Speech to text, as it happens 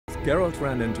Geralt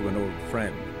ran into an old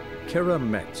friend, Keira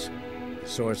Metz. The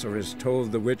sorceress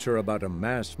told the Witcher about a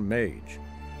masked mage.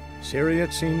 Ciri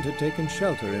had seemed to have taken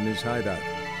shelter in his hideout.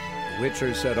 The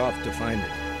Witcher set off to find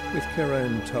it, with Keira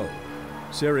in tow.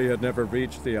 Ciri had never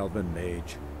reached the elven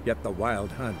mage, yet the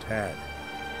Wild Hunt had.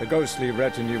 The ghostly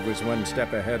retinue was one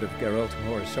step ahead of Geralt,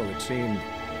 or so it seemed.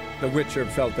 The Witcher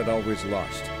felt that all was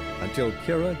lost, until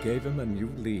Keira gave him a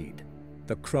new lead.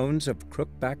 The Crones of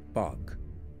Crookback Bog.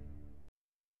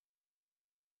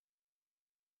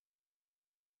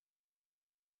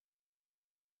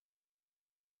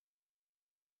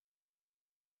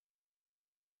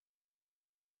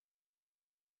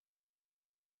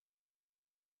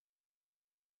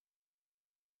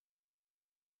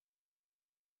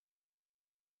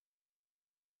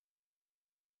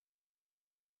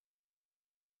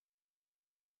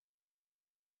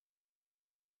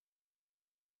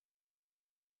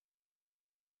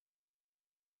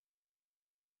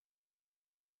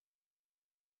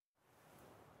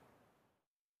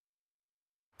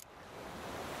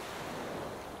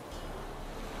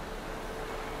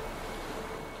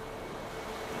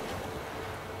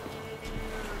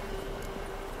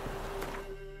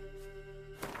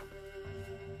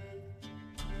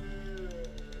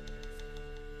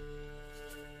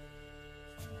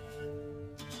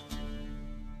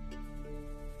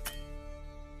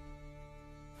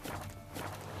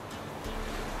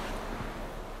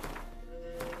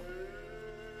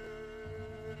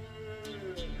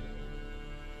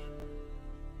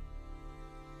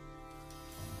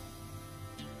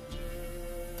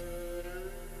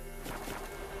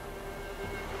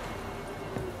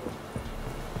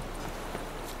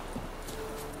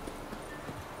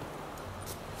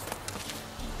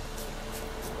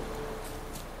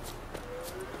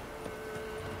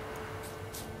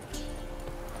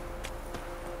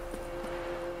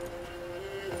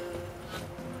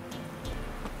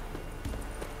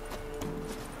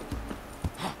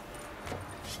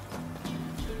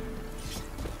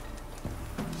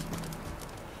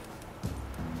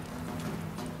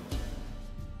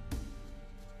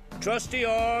 Trusty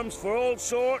arms for all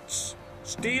sorts,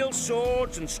 steel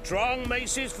swords and strong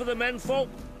maces for the menfolk,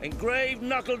 engraved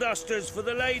knuckle dusters for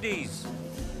the ladies.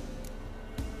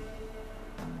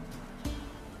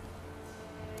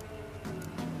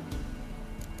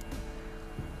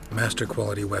 Master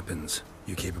quality weapons.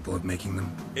 You capable of making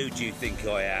them? Who do you think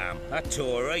I am? A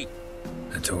Tory?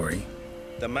 A Tory?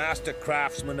 The master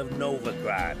craftsman of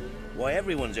Novigrad. Why,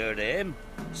 everyone's heard of him.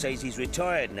 Says he's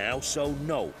retired now, so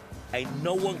no. Ain't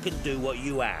no one can do what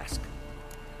you ask.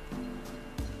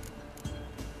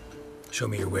 Show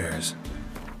me your wares.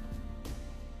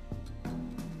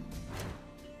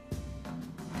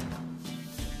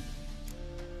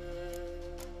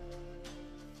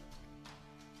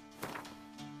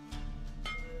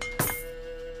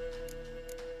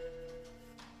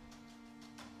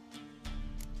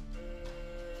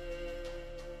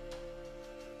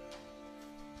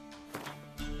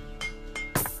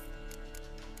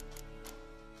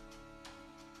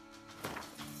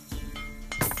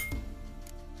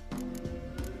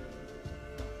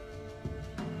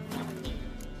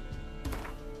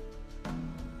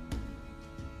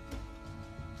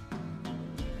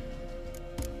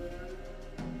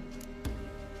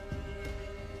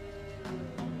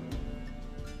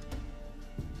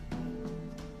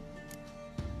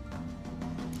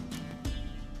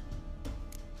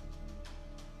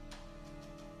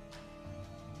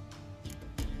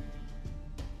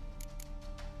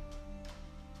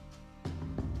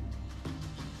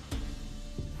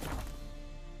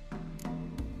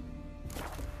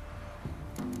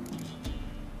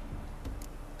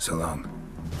 So long.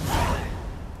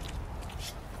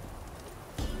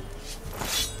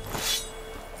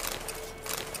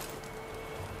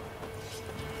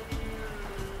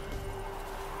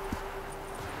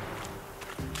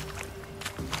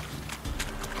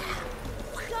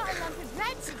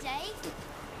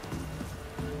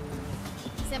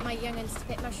 Sent my young'uns to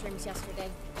pick mushrooms yesterday.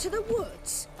 To the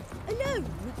woods? Alone?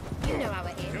 You know how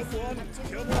it is.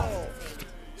 Come on.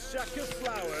 Sack of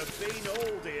flour been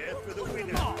old here for the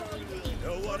winter.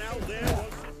 No one out there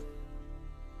wants it.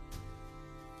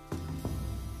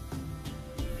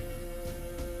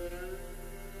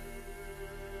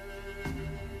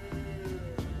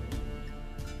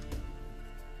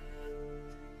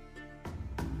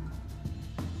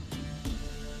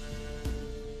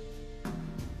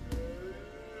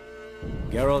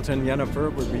 Geralt and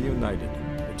Yennefer were reunited,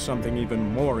 but something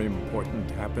even more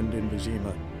important happened in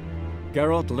Vizima.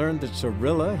 Geralt learned that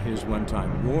Cirilla, his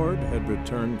one-time ward, had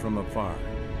returned from afar,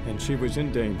 and she was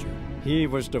in danger. He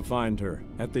was to find her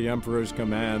at the Emperor's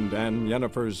command and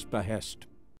Yennefer's behest.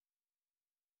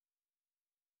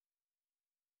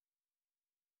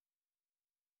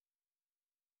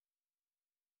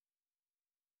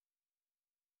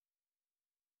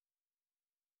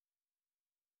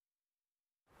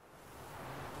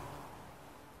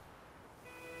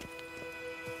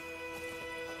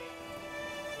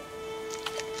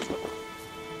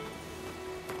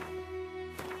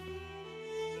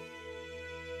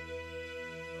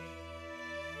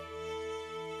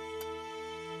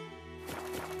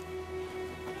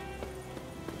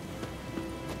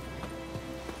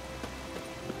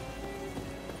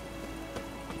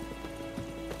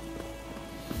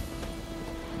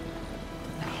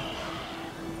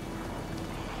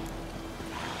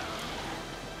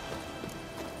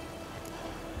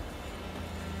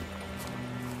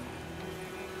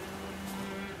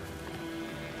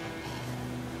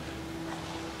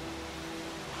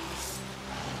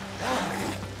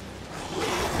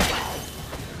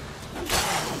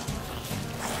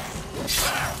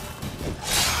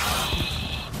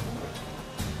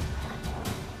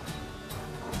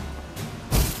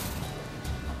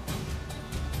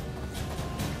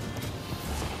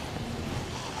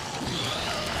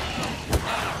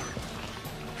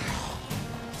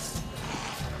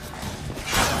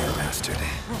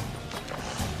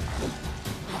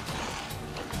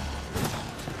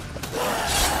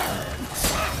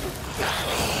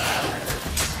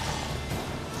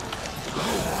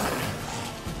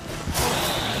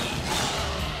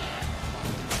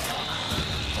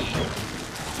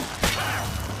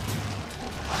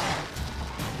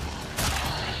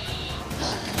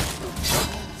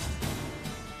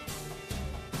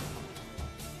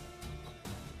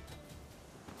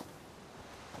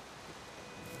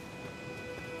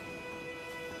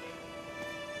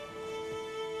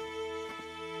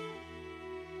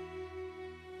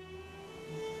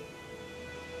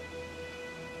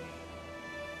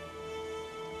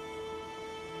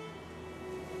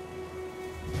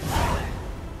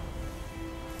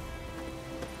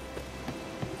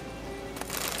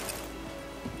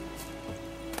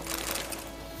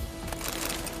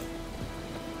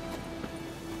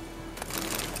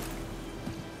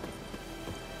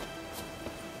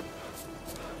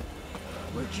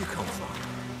 Where'd you come from?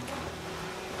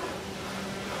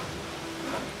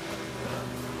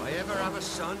 If I ever have a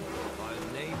son,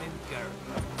 I'll name him Garrett.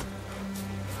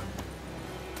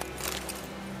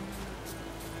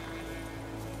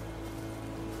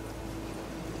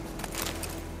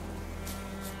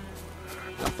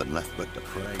 Nothing left but to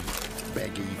pray.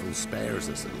 Beg evil spares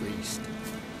us at least.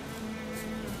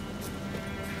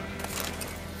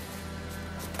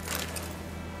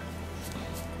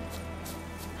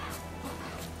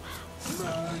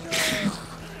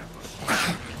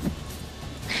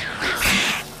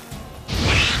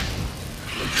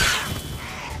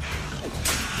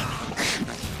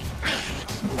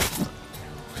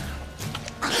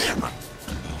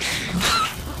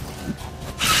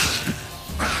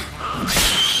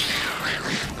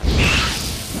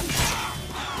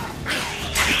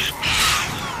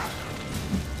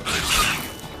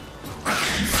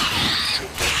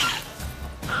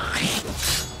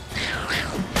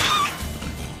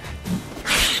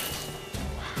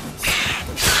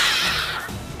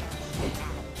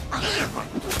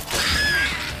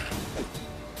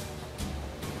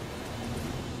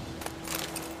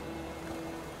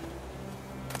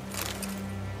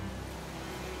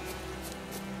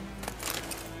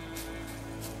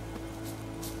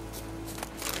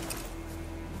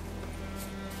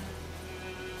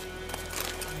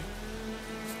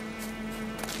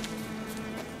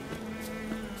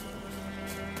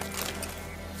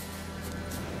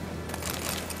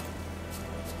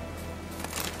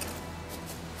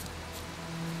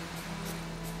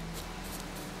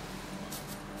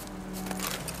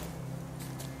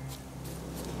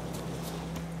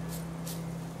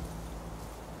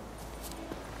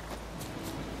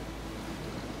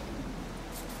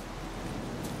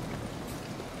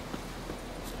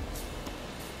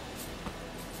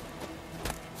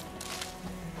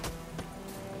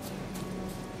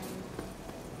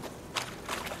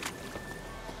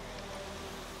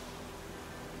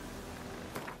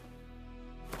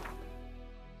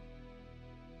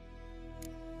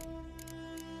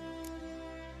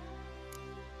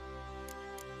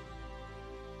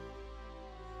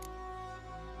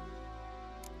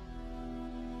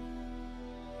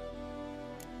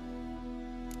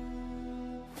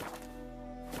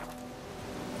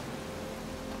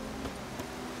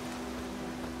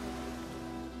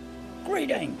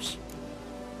 Greetings.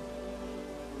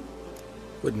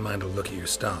 Wouldn't mind a look at your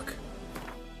stock.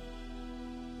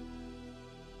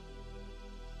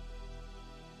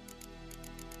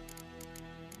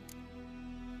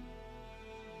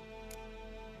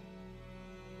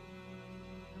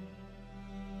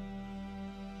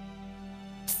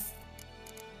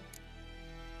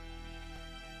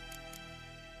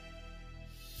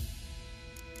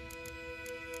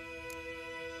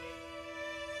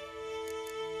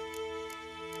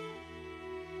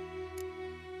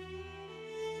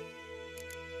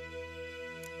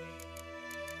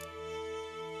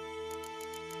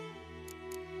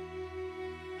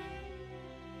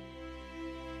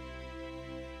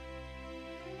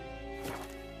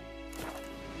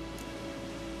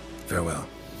 Farewell.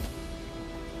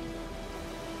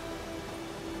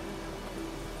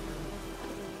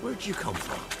 Where'd you come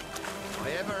from? If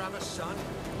I ever have a son,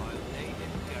 I'll name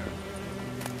him Gareth.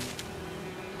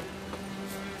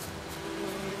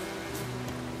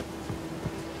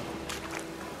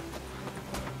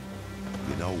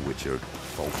 You know, Witcher,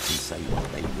 folks can say what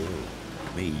they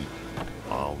will. Me,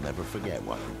 I'll never forget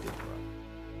what you did.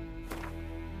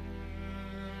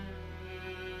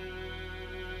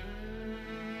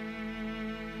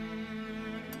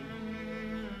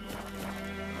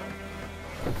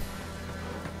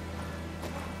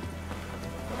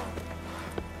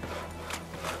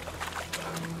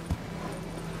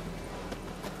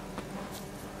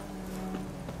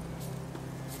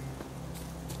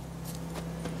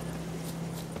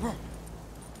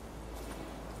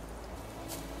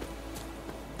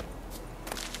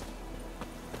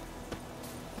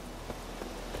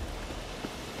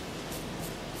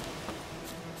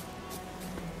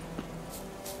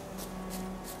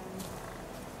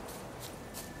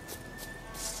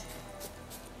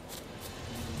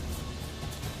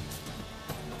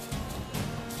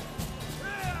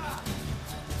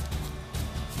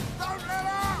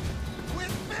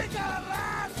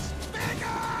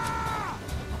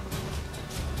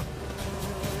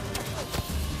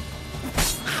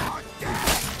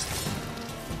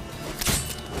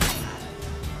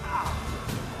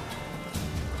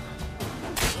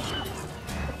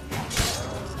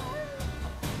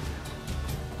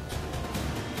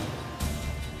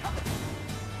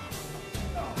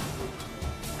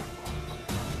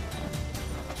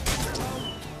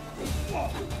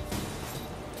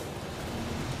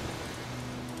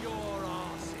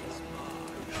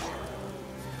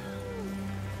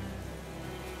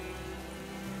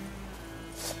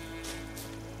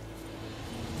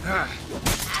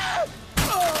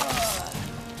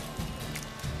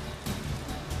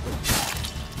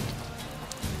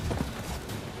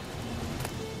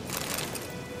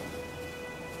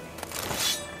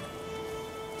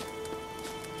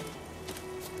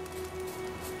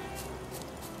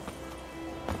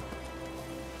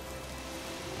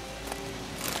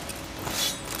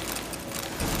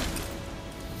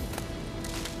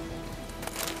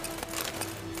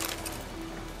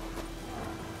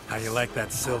 How you like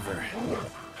that silver?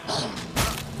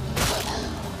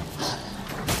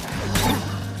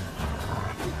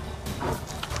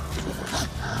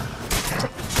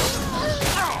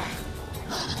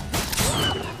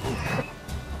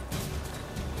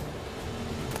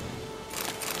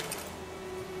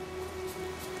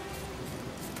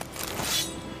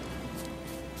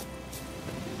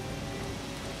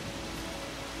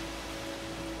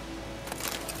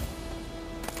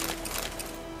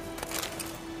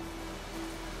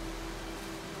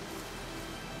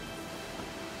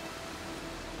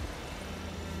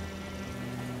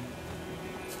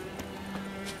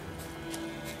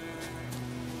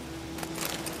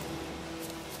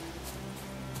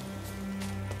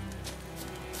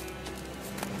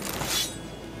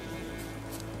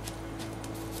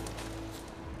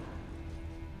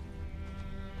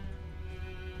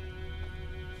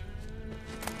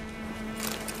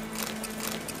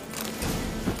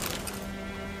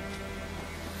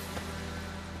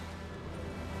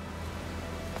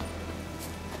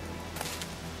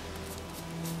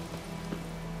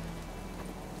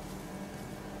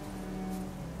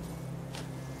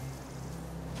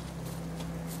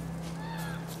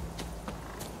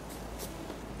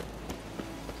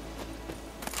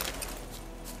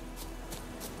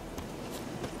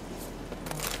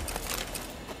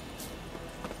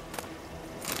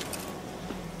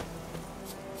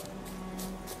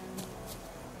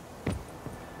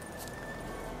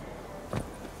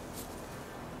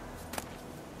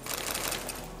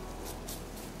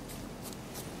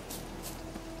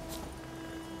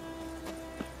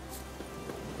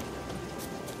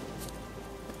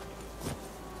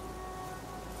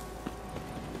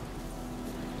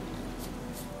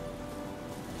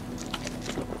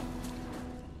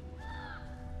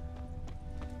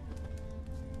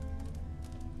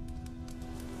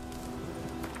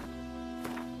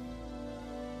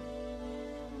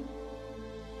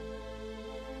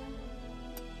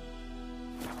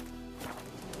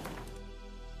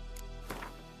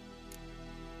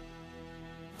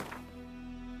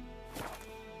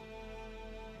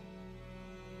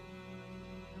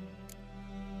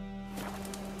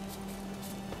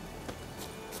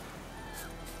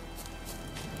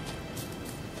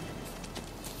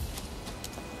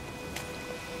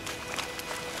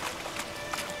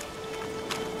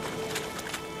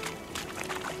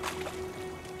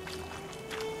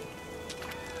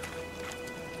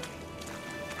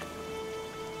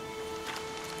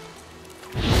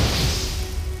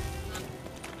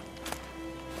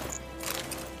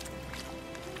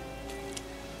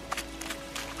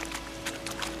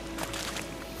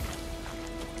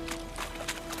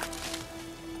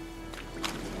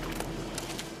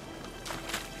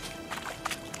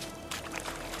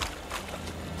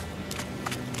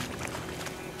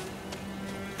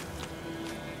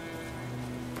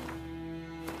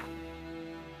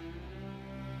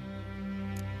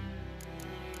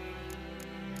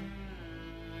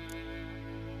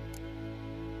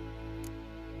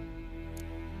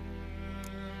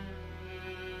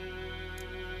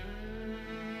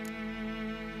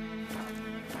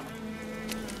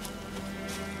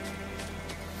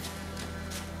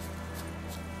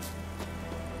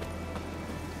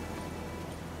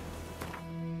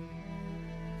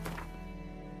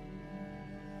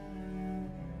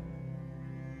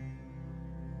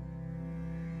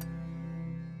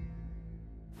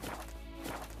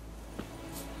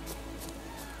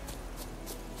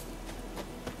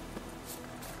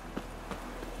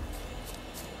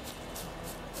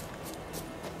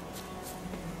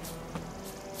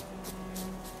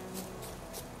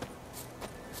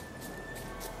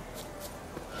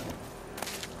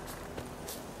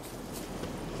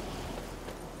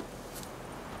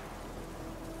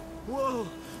 Whoa,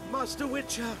 Master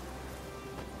Witcher!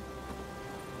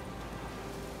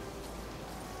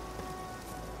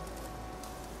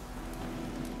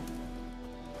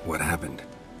 What happened?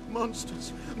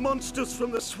 Monsters! Monsters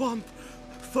from the swamp!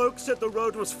 Folks said the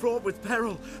road was fraught with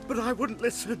peril, but I wouldn't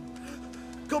listen.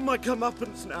 Got my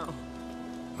comeuppance now.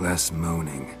 Less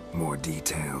moaning, more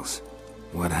details.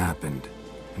 What happened,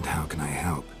 and how can I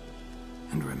help?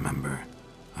 And remember,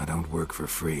 I don't work for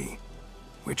free.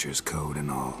 Witcher's code and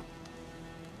all.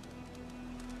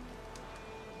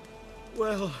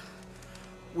 Well,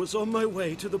 was on my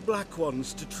way to the Black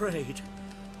Ones to trade.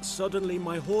 Suddenly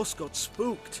my horse got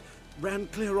spooked, ran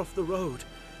clear off the road.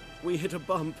 We hit a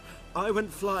bump, I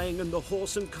went flying and the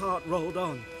horse and cart rolled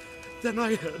on. Then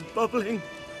I heard bubbling,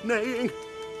 neighing,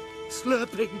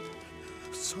 slurping.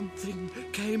 Something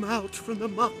came out from the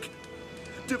muck,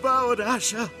 devoured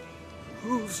Asher,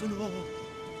 hooves and all.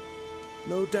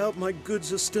 No doubt my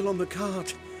goods are still on the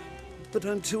cart, but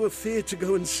I'm too afeard to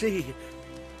go and see.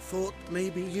 Thought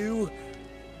maybe you.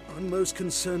 I'm most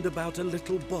concerned about a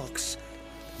little box.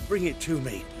 Bring it to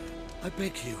me, I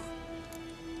beg you.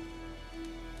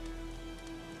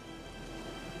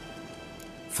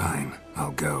 Fine,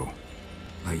 I'll go.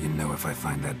 Let you know if I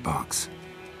find that box.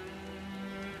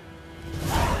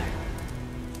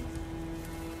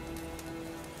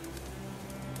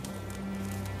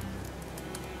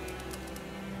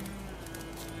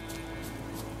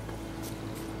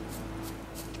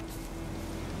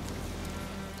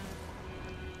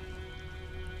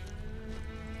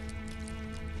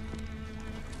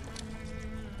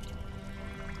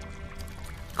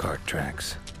 Cart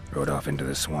tracks. Rode off into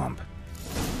the swamp.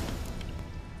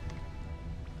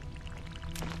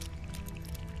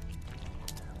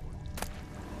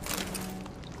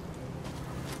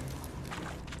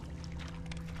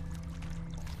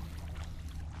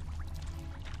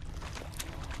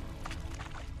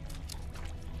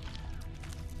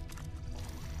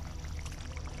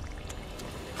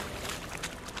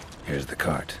 Here's the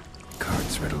cart.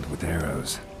 Cart's riddled with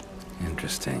arrows.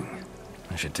 Interesting.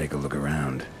 I should take a look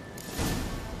around.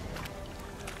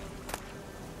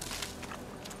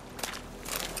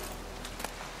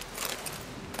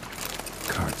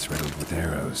 Cart's riddled with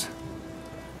arrows.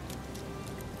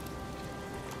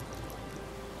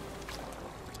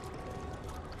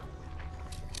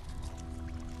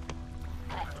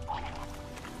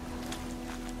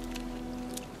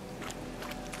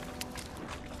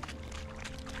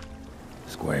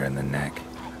 Square in the neck.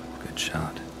 Good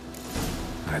shot.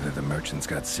 Either the merchant's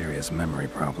got serious memory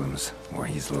problems, or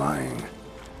he's lying.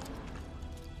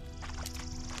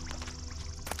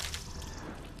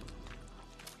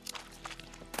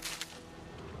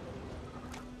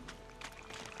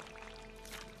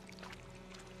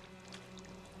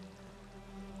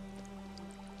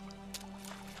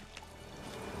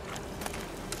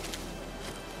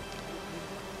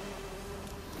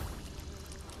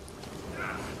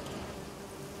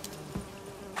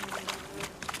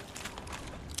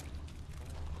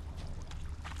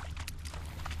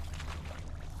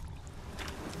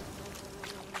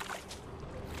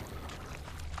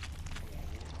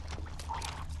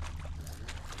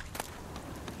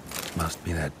 Must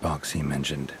be that box he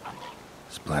mentioned.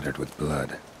 Splattered with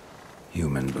blood.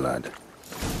 Human blood.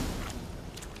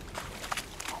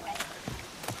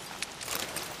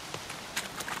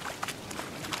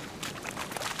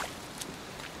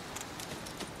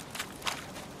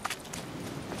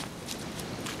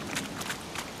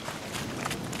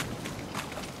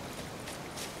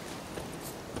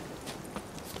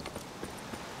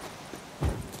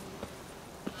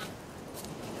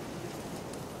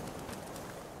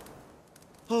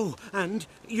 Oh, and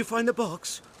you find the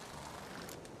box?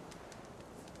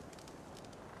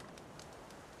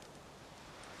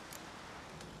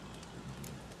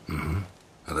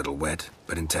 A little wet,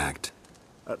 but intact.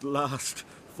 At last,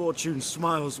 fortune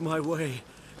smiles my way.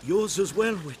 Yours as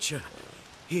well, Witcher.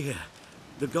 Here,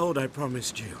 the gold I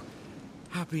promised you.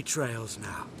 Happy trails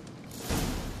now.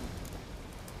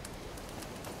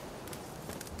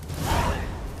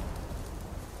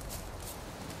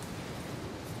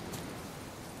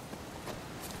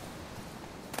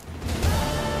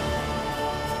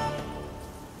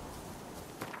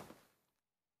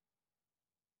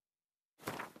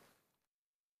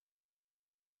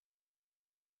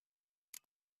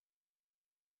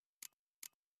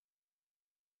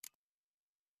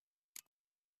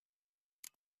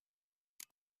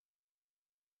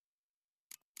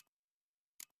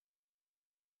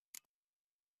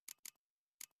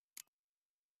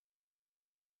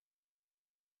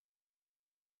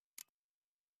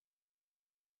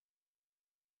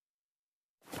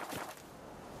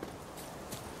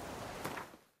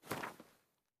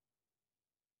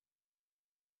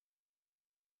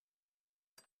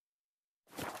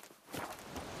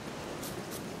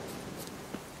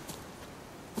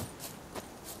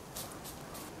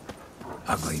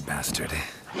 Ugly bastard.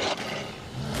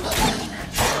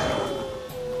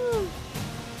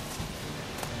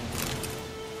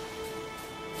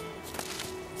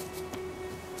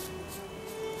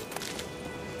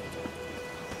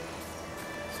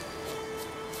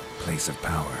 Place of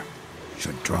power.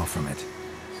 Should draw from it.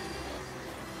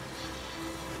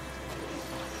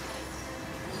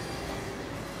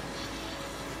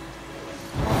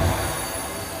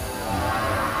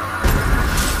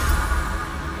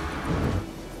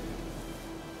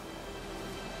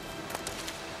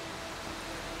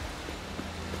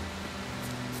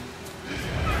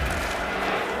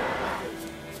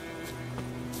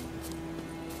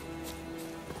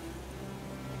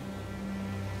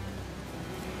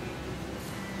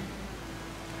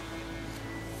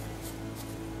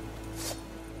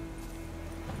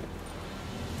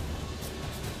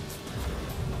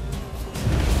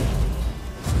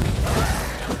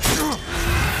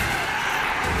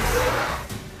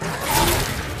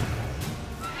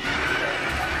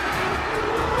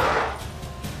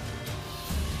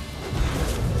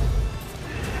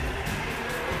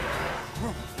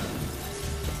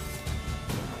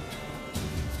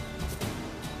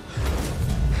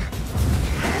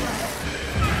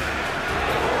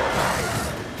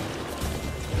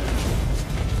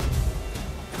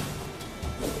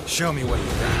 Show me what you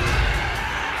got.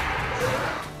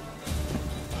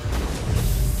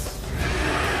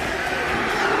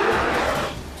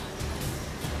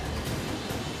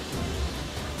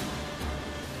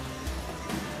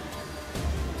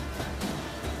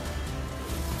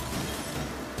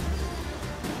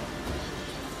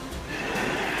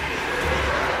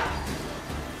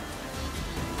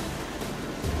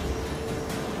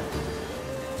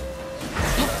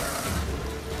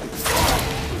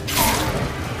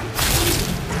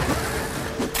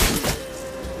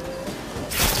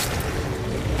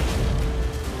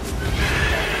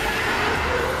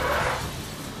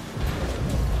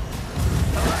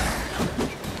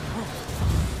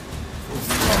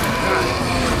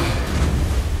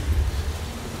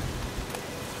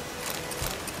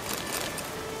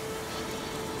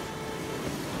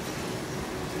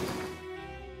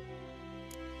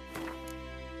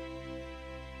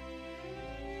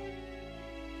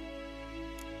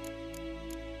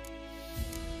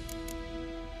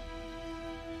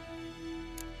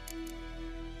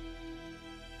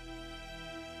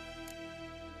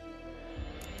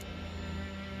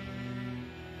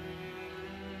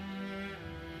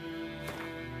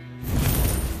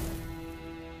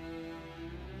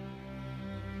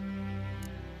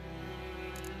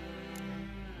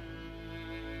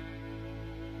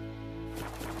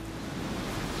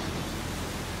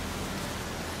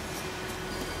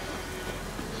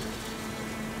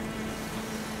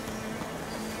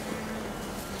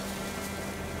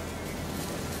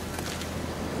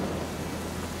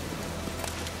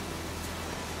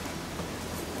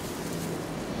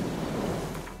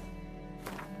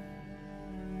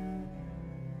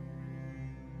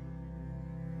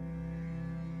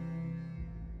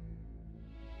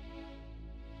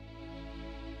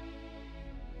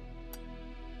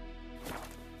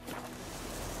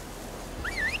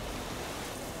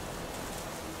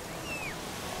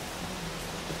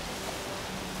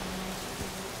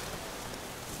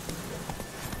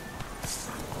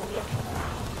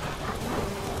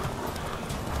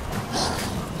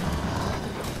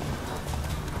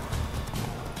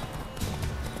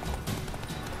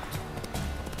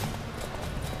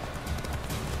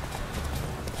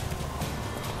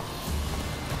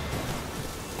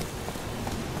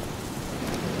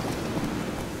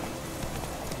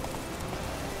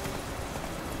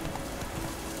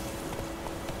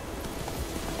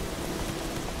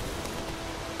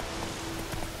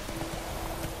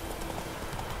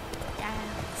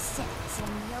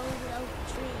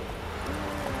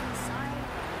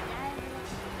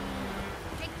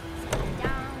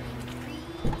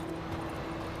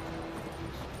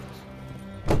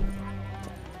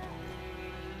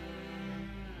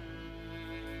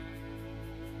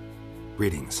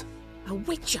 Greetings. A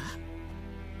witcher?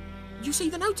 You see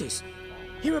the notice?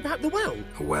 Hear about the well?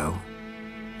 A well?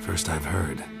 First I've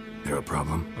heard. There a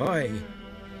problem? Aye.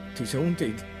 'Tis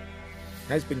haunted.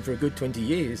 Has been for a good 20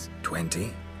 years.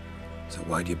 20? So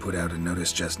why'd you put out a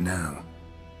notice just now?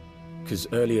 'Cause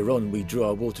earlier on we drew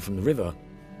our water from the river.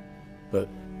 But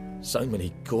so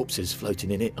many corpses floating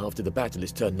in it after the battle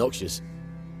it's turned noxious.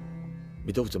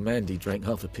 My daughter Mandy drank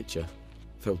half a pitcher.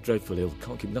 Fell dreadful ill,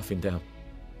 can't keep nothing down.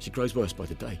 She grows worse by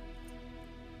the day.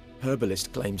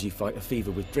 Herbalist claims you fight a fever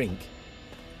with drink.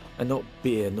 And not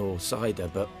beer nor cider,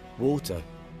 but water.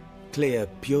 Clear,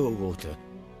 pure water.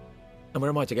 And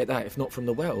where am I to get that if not from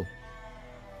the well?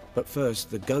 But first,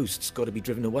 the ghost's got to be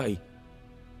driven away.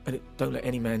 And it don't let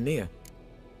any man near.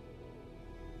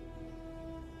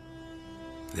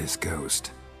 This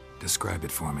ghost. Describe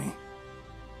it for me.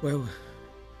 Well,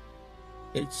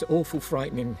 it's awful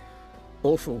frightening.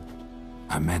 Awful.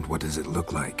 I meant, what does it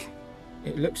look like?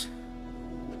 It looks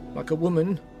like a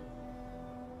woman,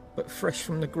 but fresh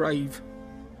from the grave.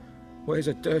 Wears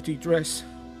a dirty dress,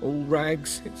 all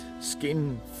rags, its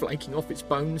skin flaking off its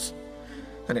bones,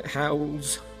 and it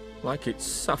howls like it's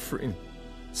suffering.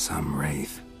 Some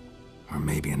wraith. Or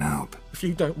maybe an alp. If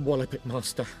you don't wallop it,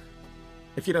 Master,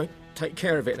 if you don't take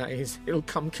care of it, that is, it'll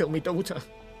come kill me daughter.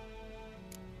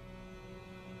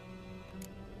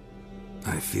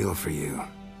 I feel for you,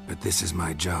 but this is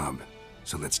my job,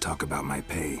 so let's talk about my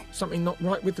pay. Something not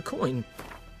right with the coin.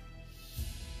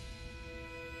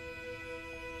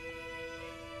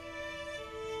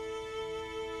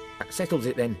 That settles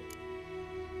it then.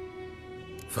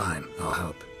 Fine, I'll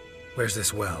help. Where's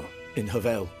this well? In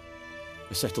Havel,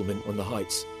 a settlement on the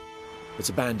heights. It's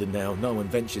abandoned now, no one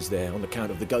ventures there on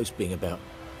account of the ghost being about.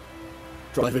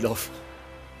 Drive it off,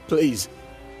 please.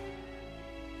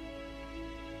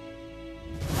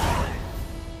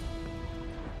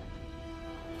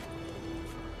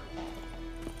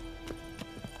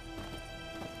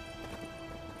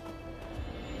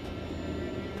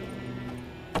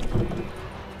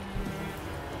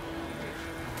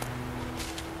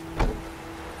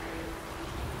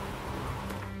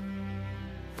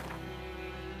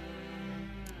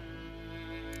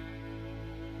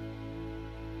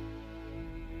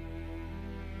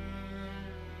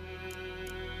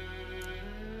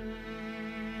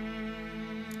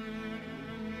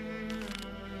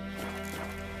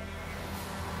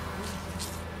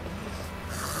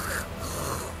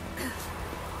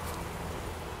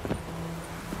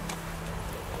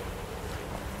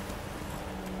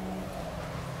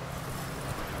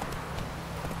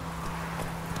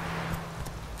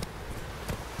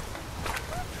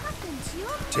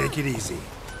 Take it easy.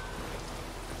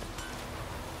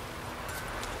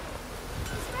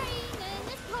 It's raining,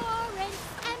 it's pouring,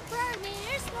 Emperor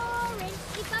Mirror's snoring.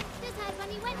 He bumped his head when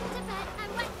he went to bed and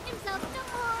wet himself in the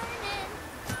morning.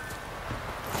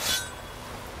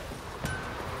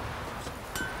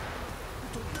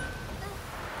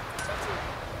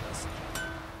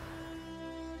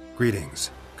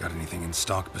 Greetings. Got anything in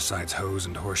stock besides hose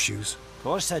and horseshoes?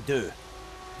 Course I do.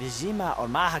 Vizima or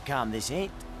Mahakam this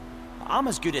ain't. I'm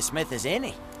as good a smith as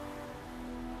any.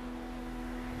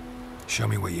 Show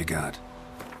me what you got.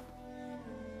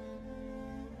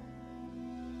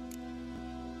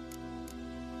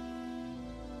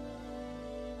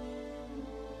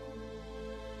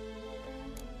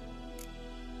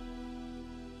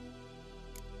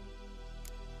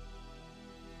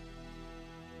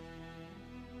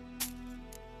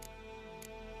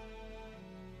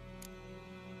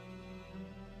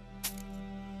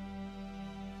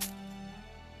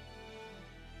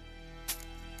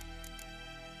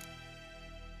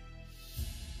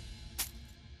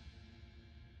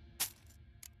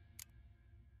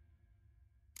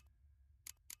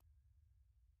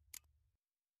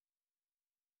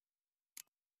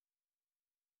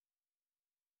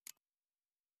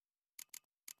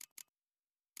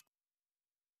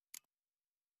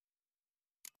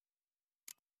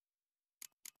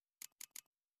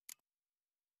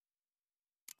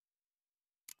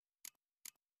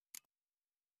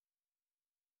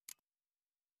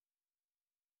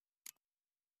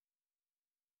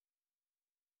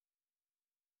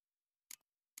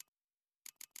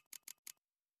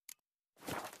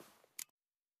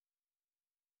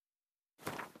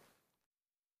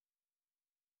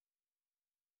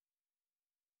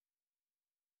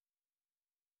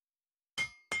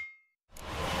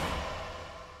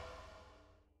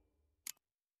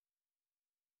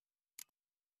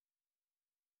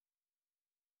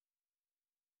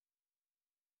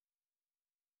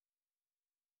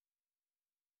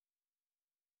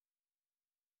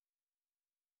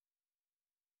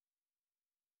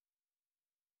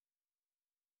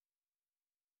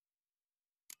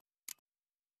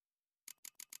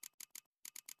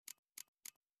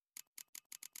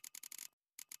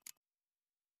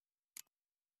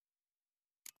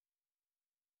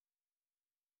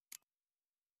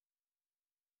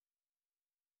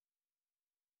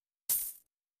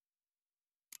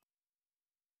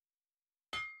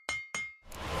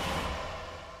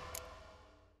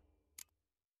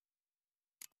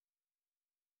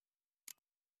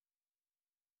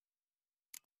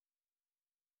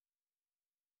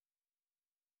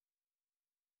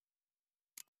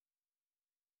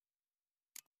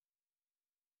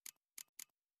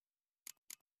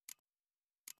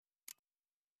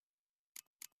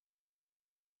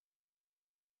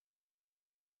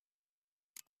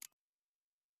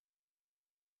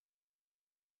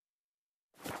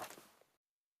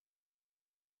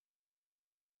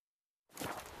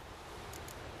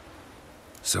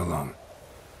 So long.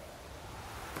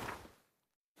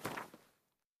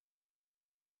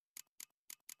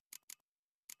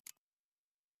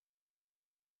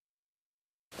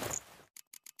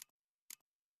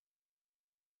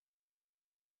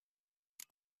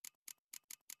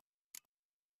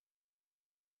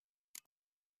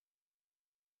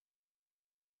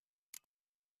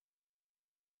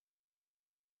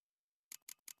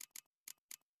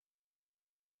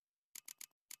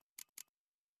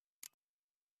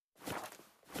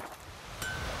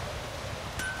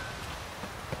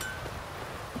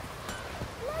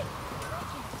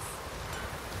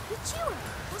 Chewer,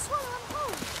 that's what I'm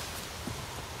home.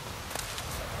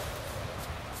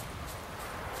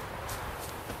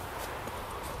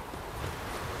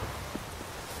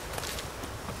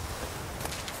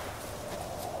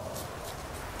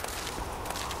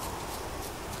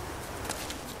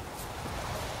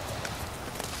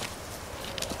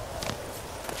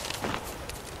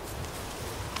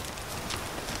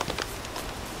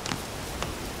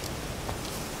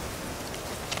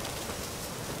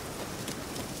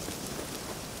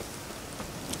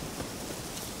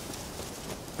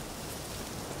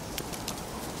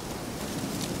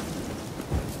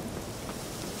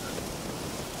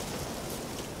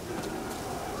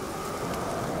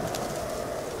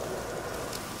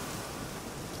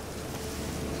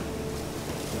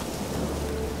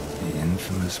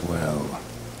 Infamous well.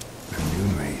 A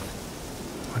Moonwraith.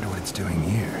 Wonder what it's doing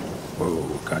here.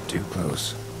 Whoa, got too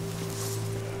close.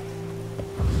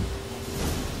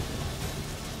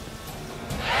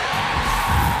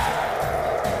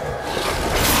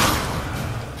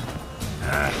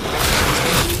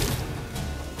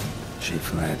 She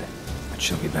fled, but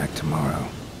she'll be back tomorrow.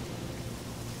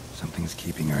 Something's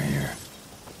keeping her here.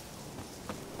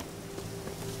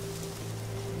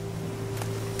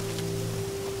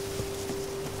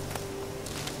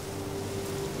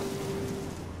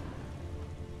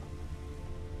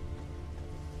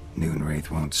 Moonwraith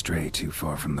won't stray too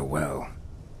far from the well.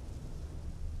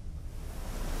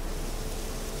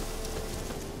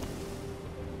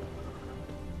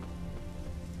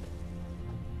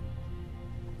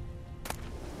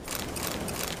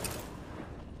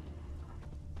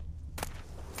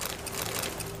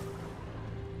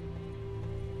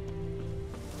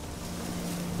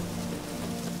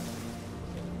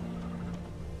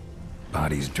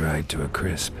 Body's dried to a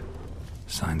crisp.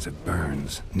 Signs of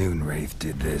burns. Moonwraith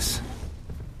did this.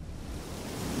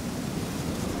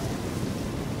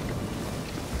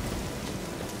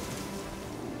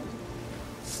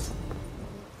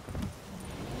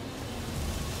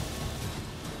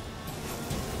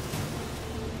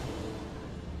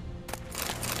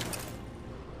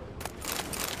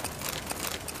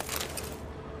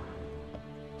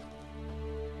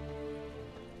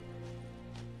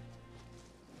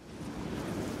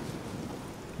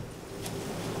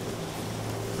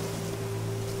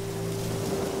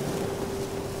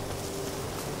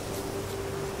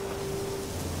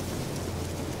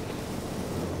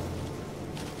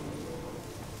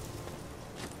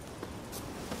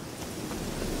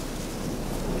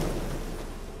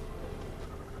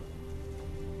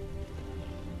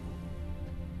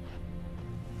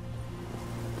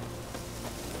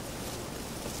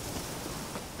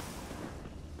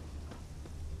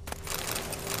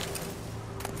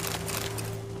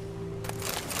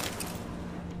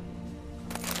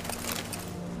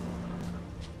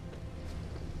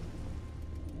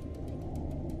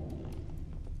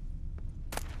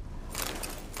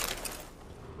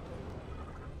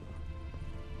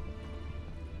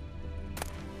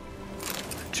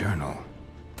 Journal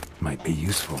might be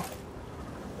useful.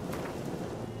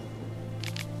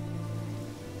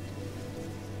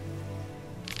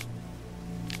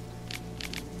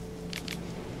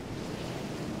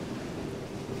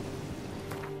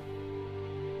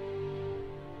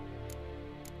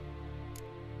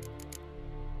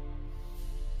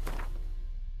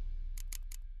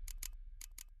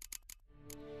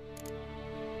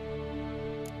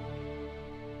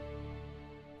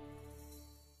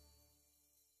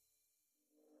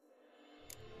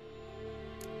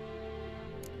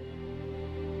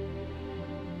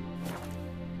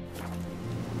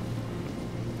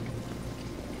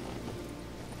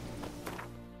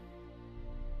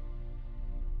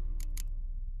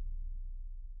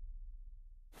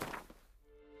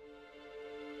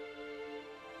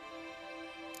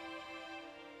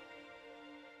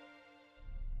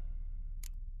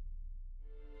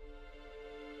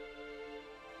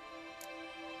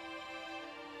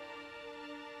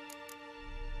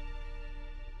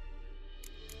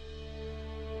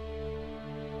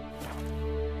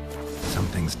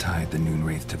 Something's tied the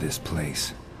Moonwraith to this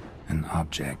place, An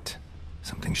object.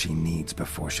 Something she needs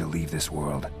before she'll leave this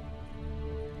world.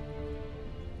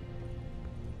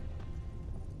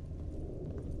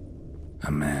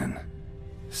 A man.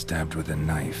 Stabbed with a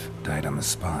knife, died on the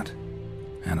spot.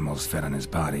 Animals fed on his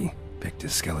body, picked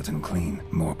his skeleton clean.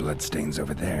 More bloodstains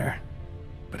over there.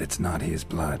 But it's not his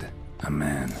blood. A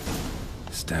man.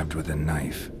 Stabbed with a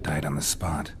knife, died on the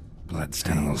spot.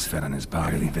 Bloodstains. Animals fed on his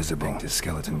body, barely visible. Picked his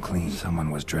skeleton clean. Someone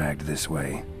was dragged this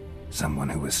way. Someone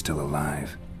who was still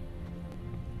alive.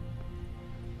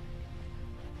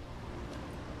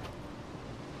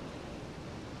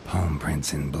 Palm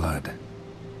prints in blood.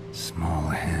 Small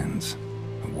hands.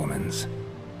 A woman's.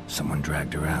 Someone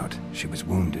dragged her out. She was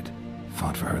wounded.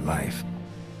 Fought for her life.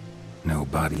 No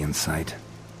body in sight,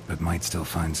 but might still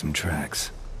find some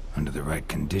tracks. Under the right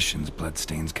conditions,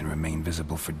 bloodstains can remain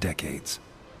visible for decades.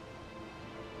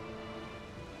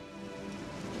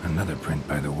 Another print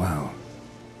by the well.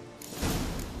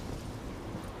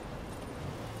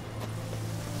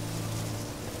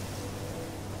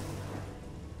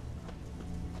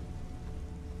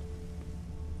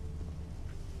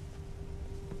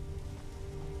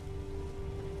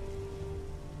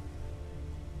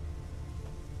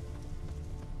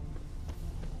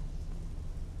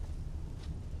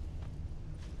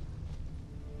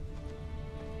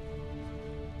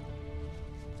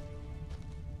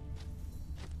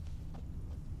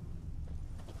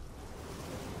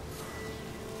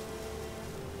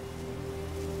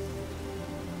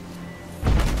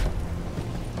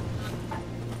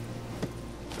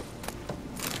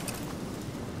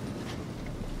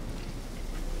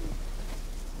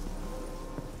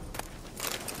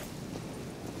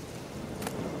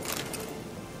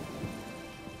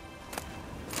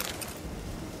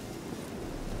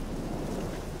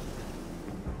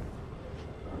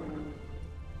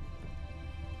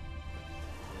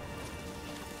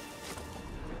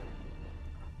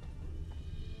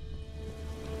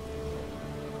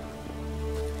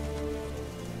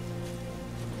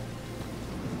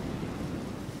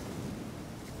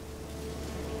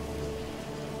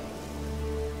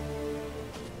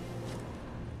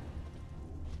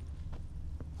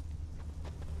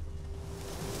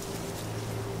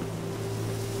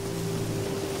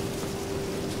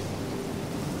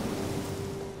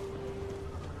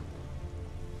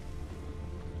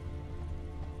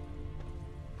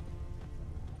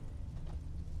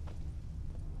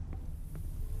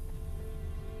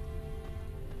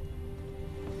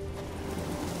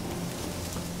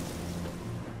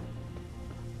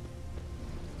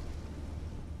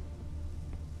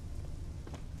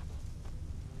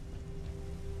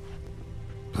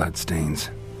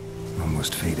 Bloodstains.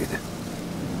 Almost faded.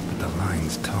 But the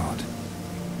line's taut.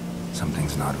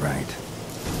 Something's not right.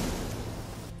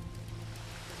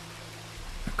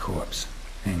 A corpse,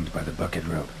 hanged by the bucket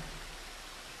rope.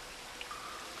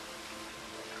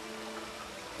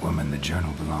 Woman the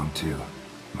journal belonged to.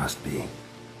 Must be.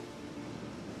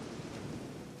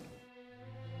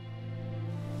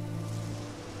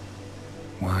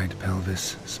 Wide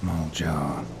pelvis, small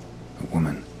jaw. A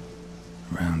woman.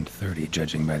 Around 30,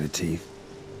 judging by the teeth.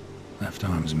 Left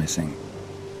arm's missing.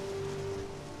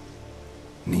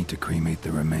 Need to cremate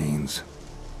the remains.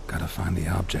 Gotta find the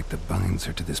object that binds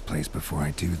her to this place before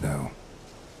I do, though.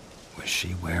 Was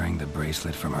she wearing the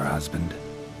bracelet from her husband?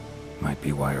 Might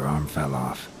be why her arm fell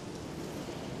off.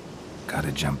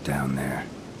 Gotta jump down there.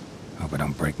 Hope I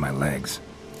don't break my legs.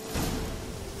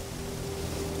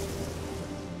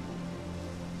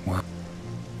 What?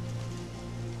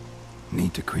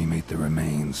 Need to cremate the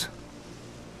remains.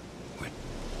 Wait.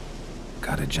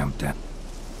 Gotta jump down.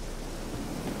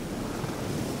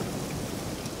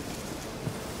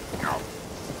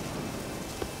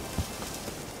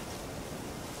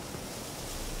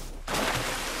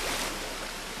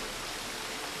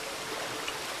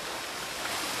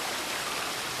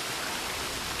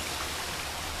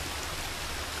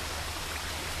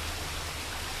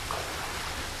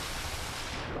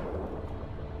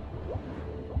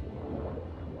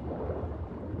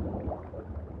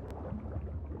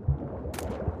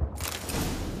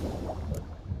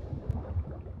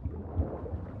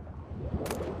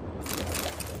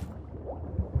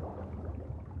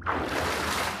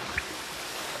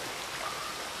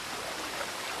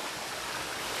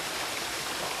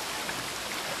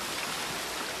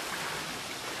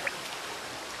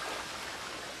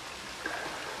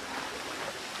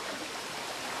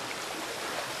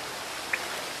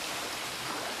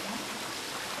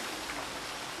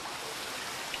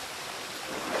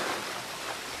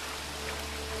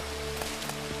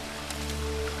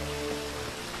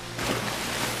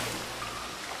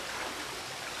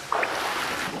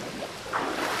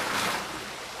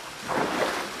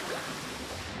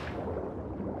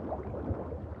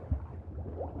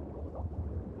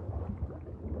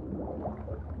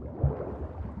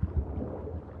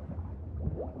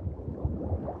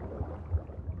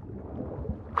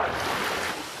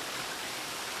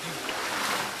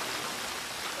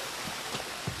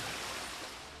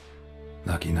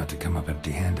 Lucky not to come up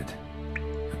empty-handed.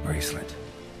 A bracelet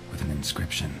with an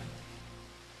inscription.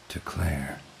 To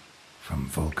Claire, from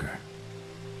Volker.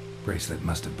 Bracelet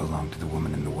must have belonged to the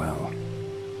woman in the well.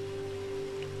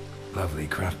 Lovely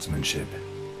craftsmanship,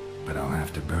 but I'll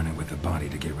have to burn it with the body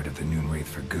to get rid of the Noon Wraith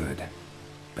for good.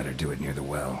 Better do it near the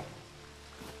well.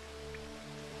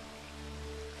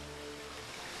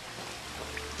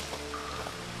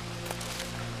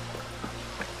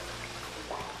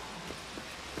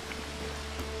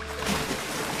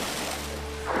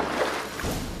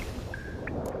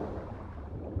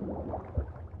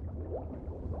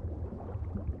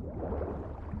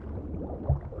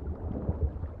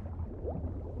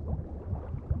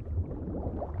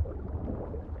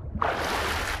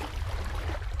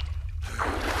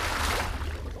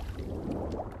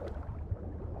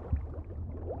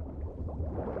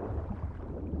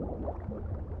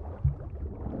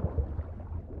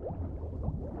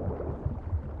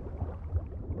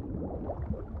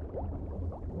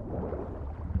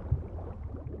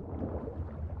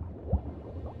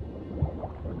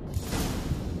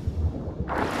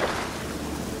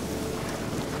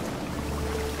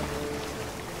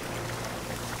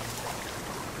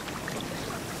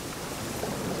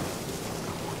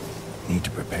 Need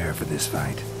to prepare for this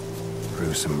fight.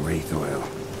 Brew some wraith oil,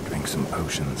 drink some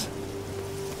potions.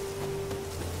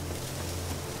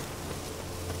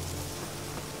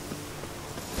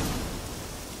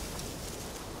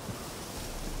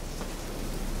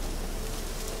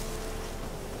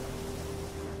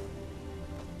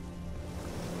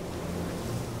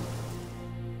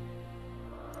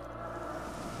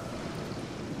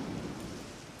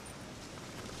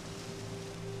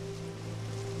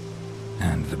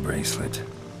 And the bracelet.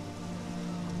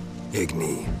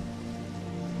 Igni.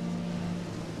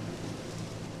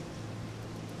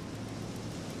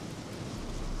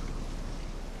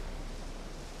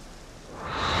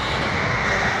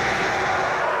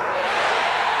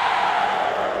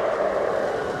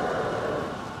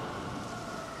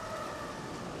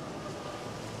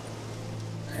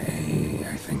 Hey,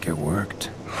 I think it worked.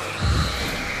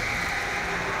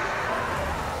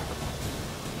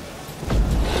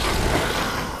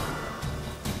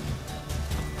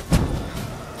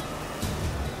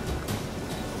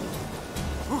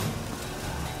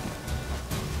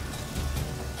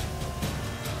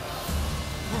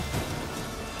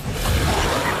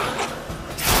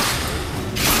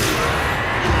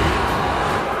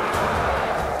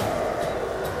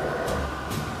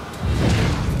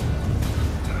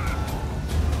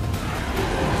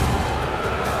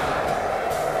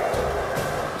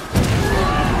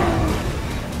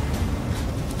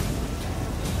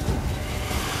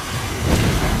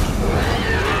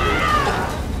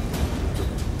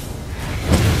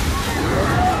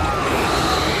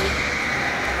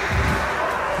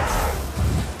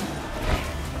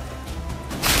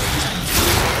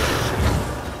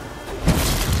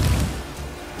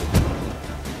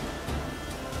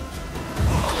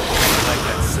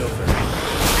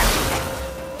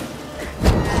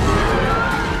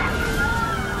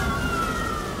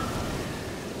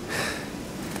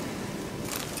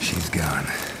 She's gone.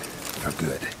 For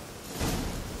good.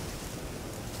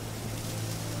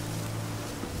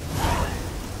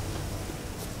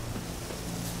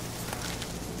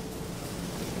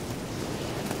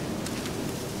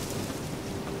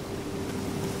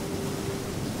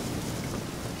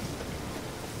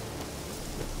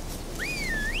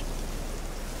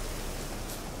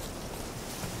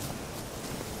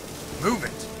 Move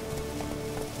it!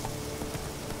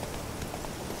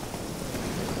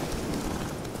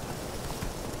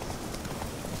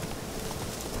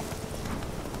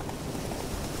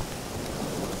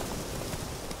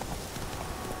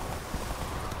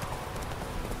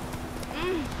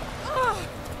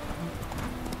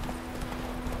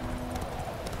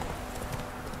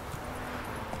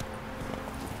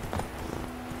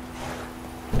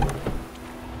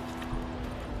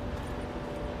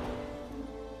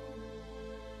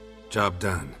 Job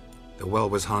done. The well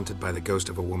was haunted by the ghost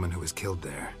of a woman who was killed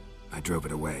there. I drove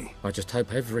it away. I just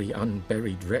hope every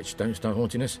unburied wretch don't start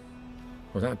haunting us.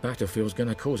 Well, that battlefield's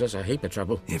gonna cause us a heap of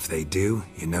trouble. If they do,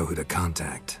 you know who to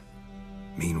contact.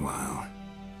 Meanwhile,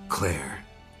 Claire,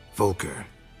 Volker.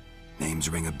 Names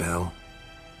ring a bell?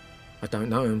 I don't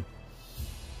know him.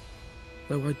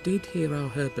 Though I did hear our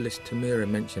herbalist Tamira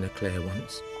mention a Claire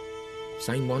once.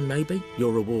 Same one, maybe?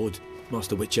 Your reward,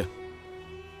 Master Witcher.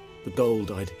 The gold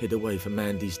I'd hid away for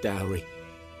Mandy's dowry.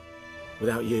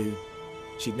 Without you,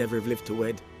 she'd never have lived to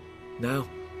wed. Now,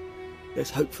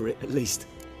 let's hope for it, at least.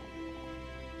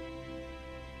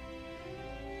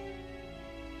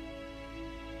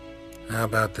 How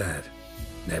about that?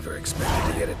 Never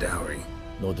expected to get a dowry.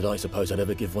 Nor did I suppose I'd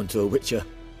ever give one to a witcher.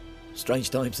 Strange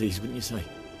times these, wouldn't you say?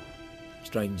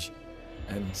 Strange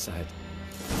and sad.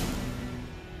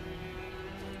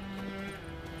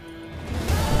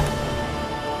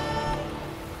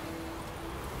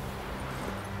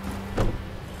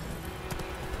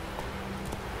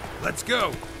 Let's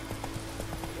go!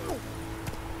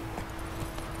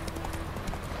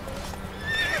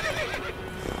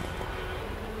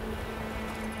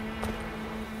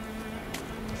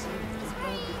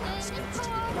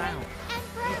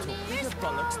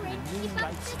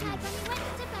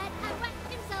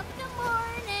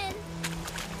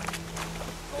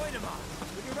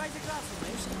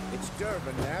 It's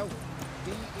Durban now.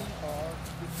 D-E-R.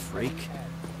 Freak.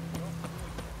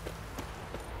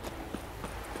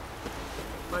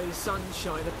 May the sun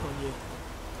shine upon you.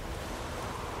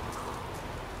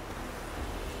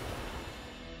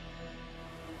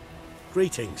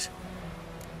 Greetings.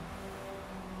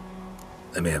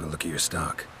 Let me have a look at your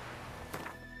stock.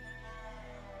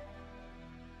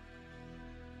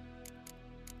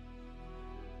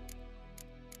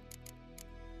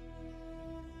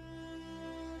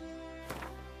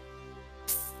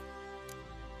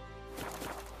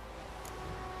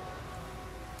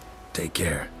 Take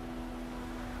care.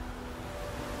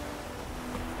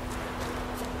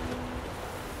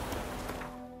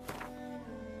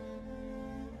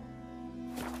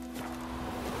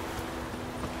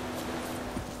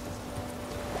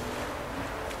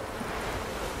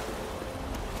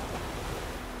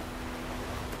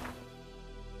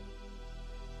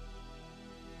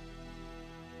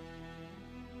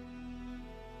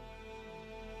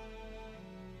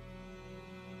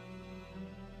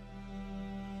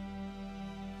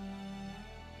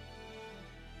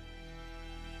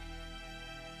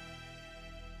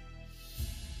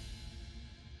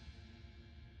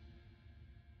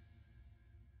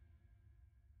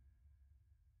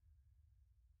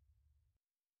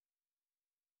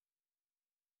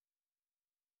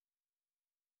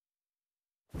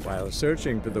 While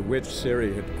searching for the witch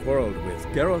Ciri had quarreled with,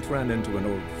 Geralt ran into an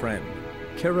old friend,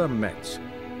 Keira Metz.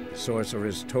 The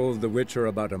sorceress told the Witcher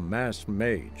about a masked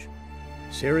mage.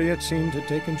 Ciri had seemed to have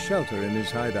taken shelter in his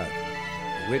hideout.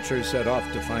 The Witcher set off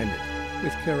to find it,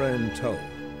 with Keira in tow.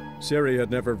 Ciri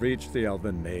had never reached the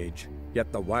elven mage,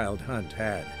 yet the wild hunt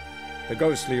had. The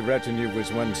ghostly retinue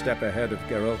was one step ahead of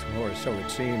Geralt, or so it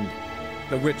seemed.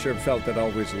 The Witcher felt it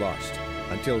always lost,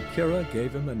 until Keira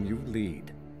gave him a new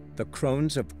lead. The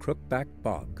Crones of Crookback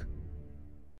Bog.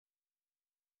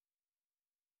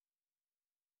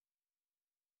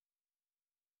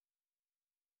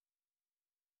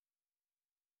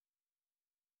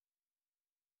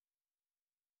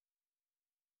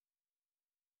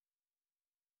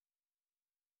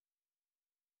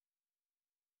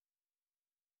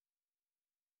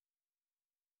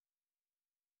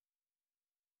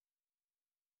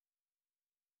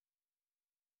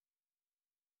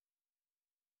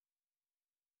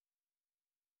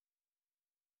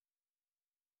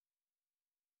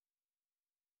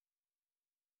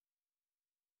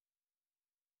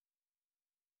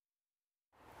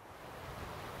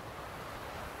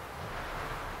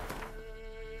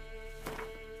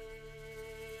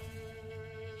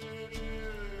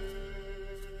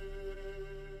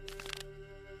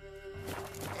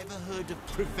 Ever heard of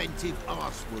preventive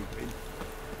arse whooping?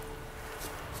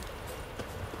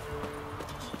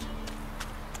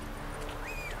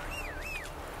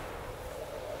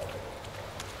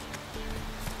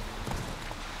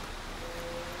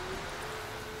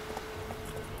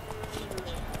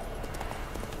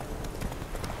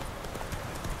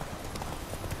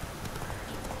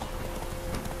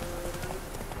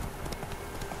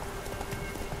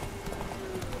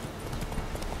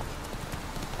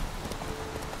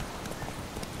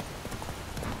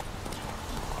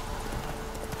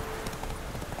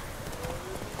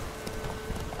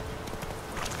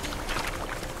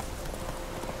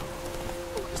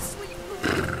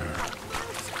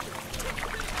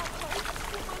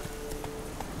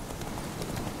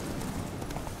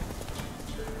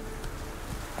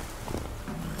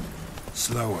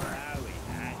 Slower.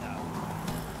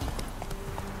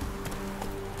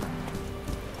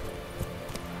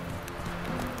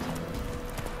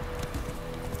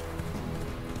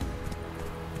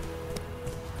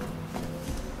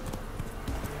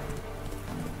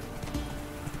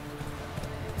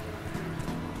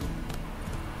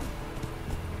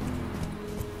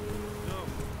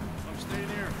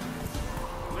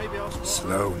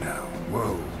 Slow now.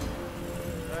 Whoa.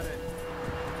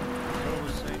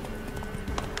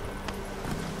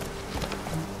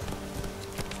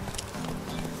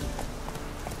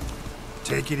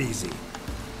 Take it easy.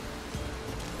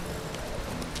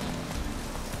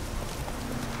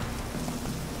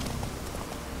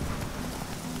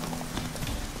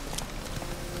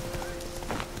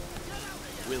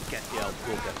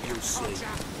 You'll see.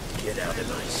 Get out of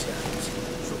my sight.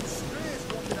 Some strays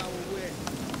walking our way.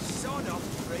 Son of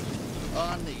tree. I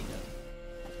need her.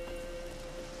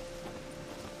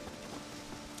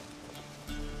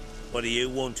 What do you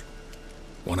want?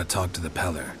 Want to talk to the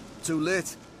Peller. Too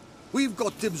late. We've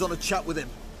got dibs on a chat with him.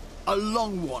 A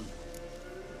long one.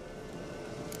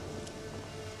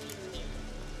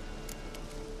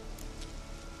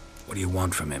 What do you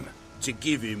want from him? To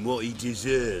give him what he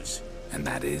deserves. And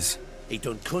that is? He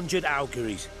done conjured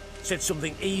auguries. Said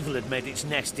something evil had made its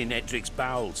nest in Edric's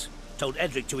bowels. Told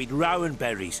Edric to eat rowan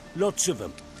berries. Lots of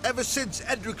them. Ever since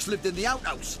Edric's lived in the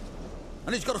outhouse.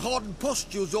 And he's got hardened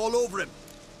pustules all over him.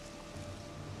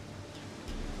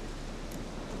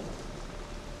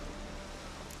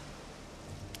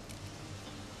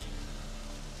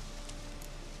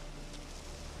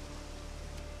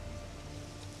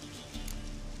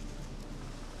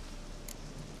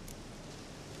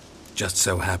 Just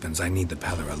so happens I need the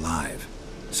Peller alive.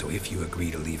 So if you agree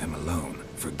to leave him alone,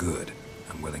 for good,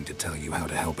 I'm willing to tell you how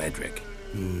to help Edric.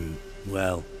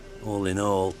 Well, all in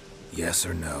all... Yes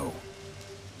or no?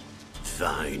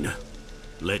 Fine.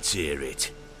 Let's hear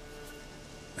it.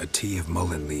 A tea of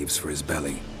mullein leaves for his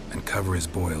belly, and cover his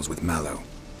boils with mallow.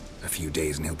 A few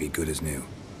days and he'll be good as new.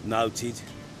 Noted.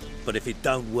 But if it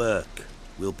don't work,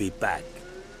 we'll be back.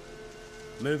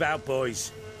 Move out,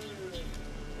 boys.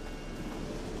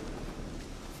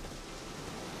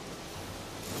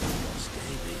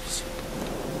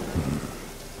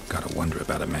 Gotta wonder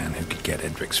about a man who could get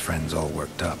Edric's friends all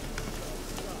worked up.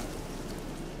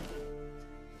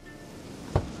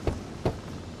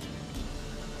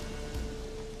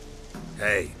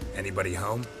 Hey, anybody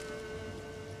home?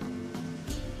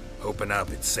 Open up,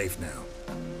 it's safe now.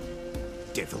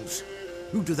 Devils.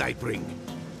 Who do they bring?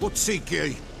 What seek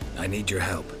ye? I need your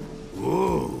help.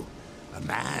 Oh, a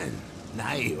man.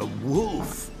 Nay, a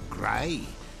wolf. Grey,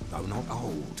 though not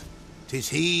old. 'Tis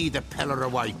he the Peller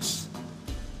awaits.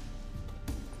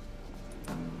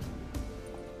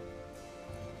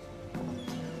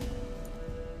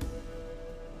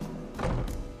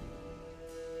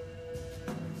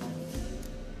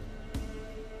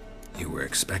 You were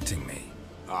expecting me.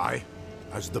 Aye,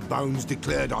 as the bones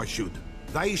declared I should.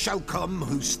 They shall come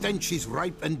whose stench is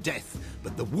rape and death,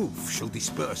 but the wolf shall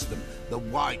disperse them, the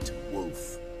white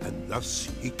wolf. And thus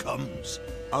he comes.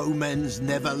 Omens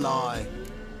never lie.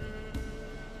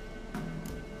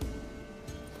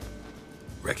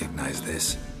 Recognize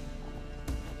this?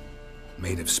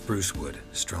 Made of spruce wood,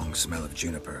 strong smell of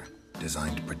juniper,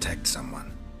 designed to protect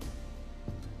someone.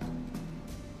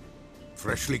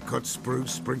 Freshly cut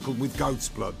spruce sprinkled with goat's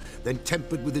blood, then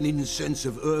tempered with an incense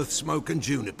of earth, smoke and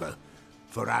juniper.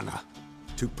 For Anna,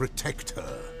 to protect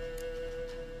her.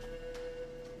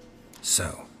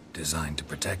 So, designed to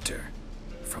protect her.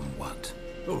 From what?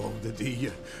 Oh,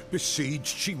 the besieged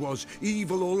she was,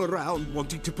 evil all around,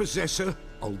 wanting to possess her.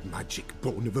 Old magic,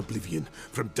 born of oblivion,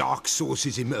 from dark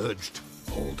sources emerged.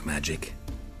 Old magic?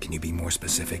 Can you be more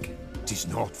specific? 'Tis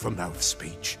not for mouth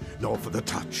speech, nor for the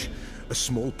touch. A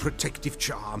small protective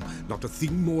charm, not a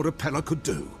thing more a Peller could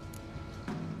do.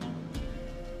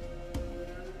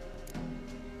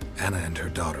 Anna and her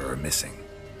daughter are missing.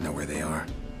 Know where they are?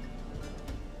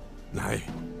 Nay,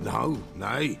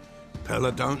 nay.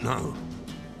 Peller don't know.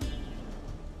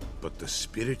 But the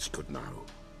spirits could know.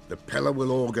 The Peller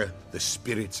will augur, the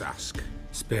spirits ask.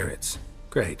 Spirits?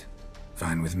 Great.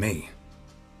 Fine with me.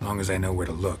 Long as I know where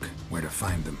to look, where to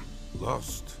find them.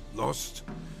 Lost,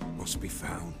 must be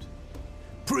found.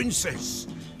 Princess!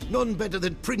 None better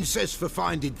than Princess for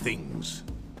finding things.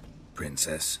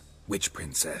 Princess? Which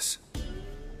princess?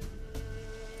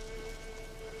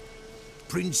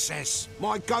 Princess,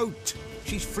 my goat!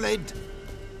 She's fled.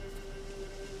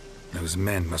 Those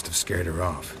men must have scared her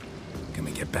off. Can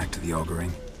we get back to the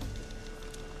auguring?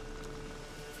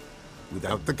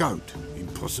 Without the goat,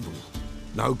 impossible.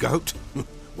 No goat,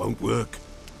 won't work.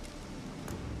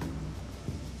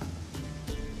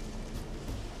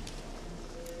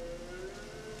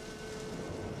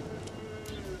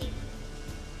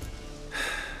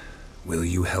 Will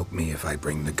you help me if I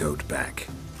bring the goat back?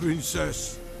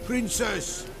 Princess!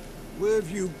 Princess! Where have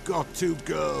you got to,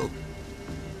 girl?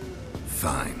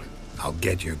 Fine. I'll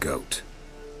get your goat.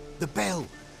 The bell!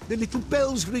 The little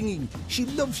bell's ringing. She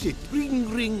loves it.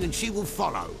 Ring, ring, and she will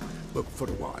follow. But for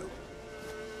a while.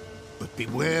 But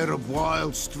beware of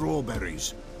wild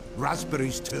strawberries.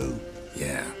 Raspberries, too.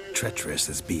 Yeah, treacherous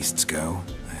as beasts go.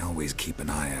 I always keep an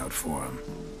eye out for them.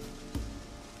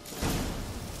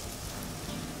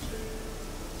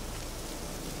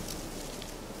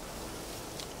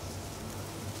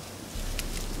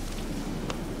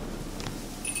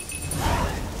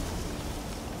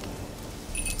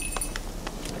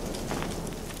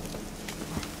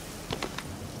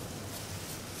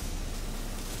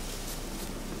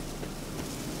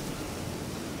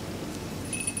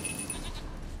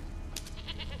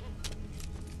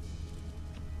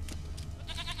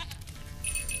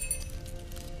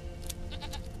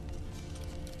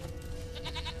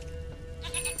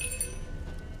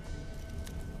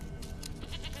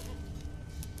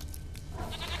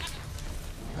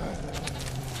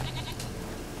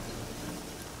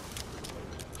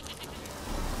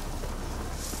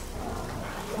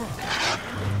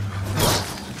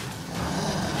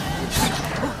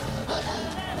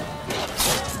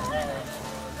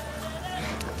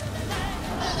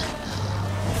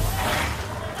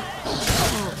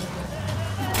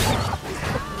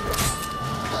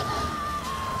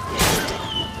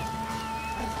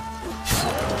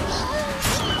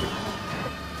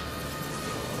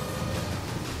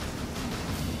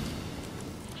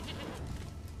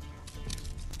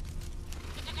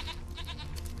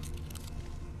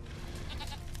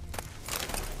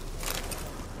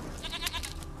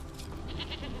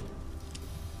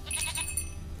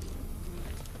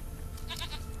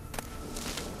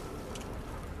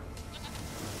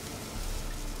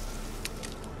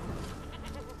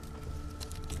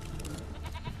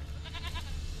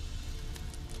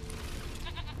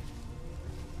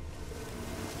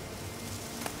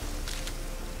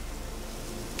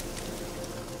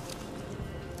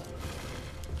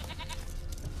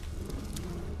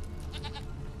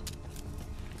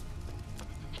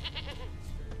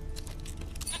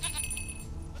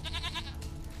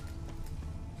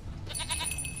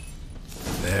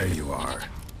 There you are.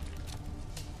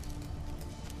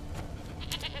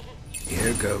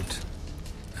 Here, goat.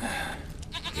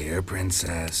 Here,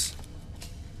 princess.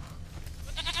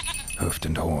 Hoofed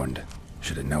and horned.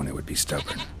 Should have known it would be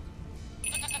stubborn.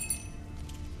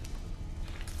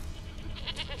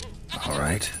 All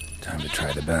right, time to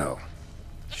try the bell.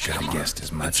 Should have guessed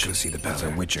as much. Let's go see the bell. It's a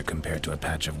witcher compared to a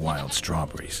patch of wild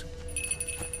strawberries.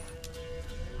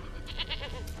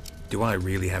 Do I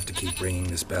really have to keep ringing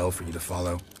this bell for you to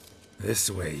follow? This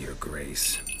way, your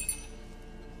grace.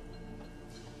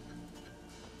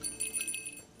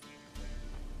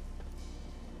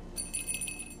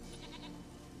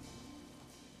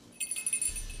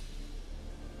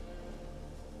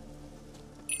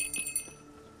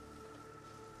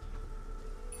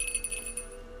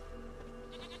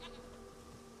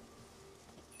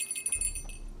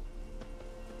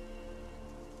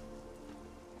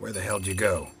 Where the hell'd you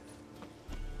go?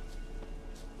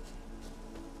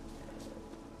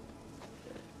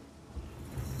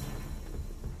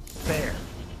 Bear!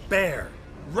 Bear!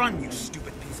 Run, you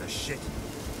stupid piece of shit!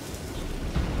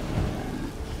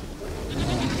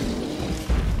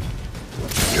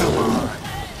 Come on!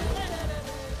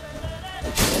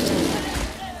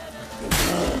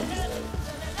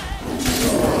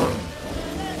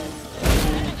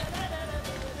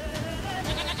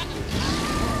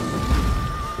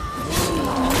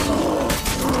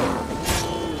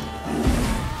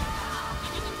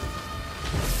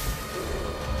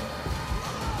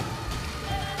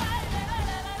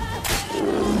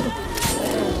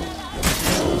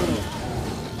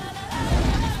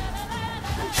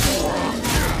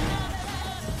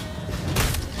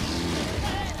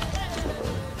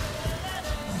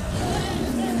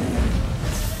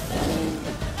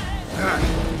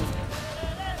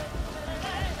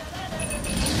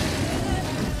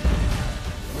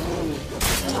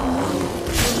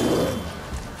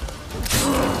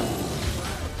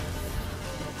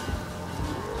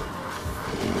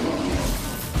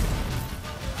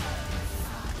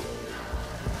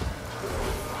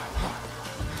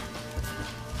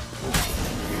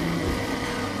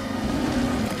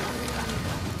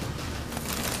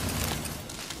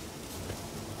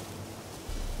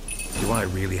 Do I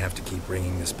really have to keep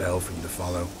ringing this bell for you to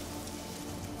follow?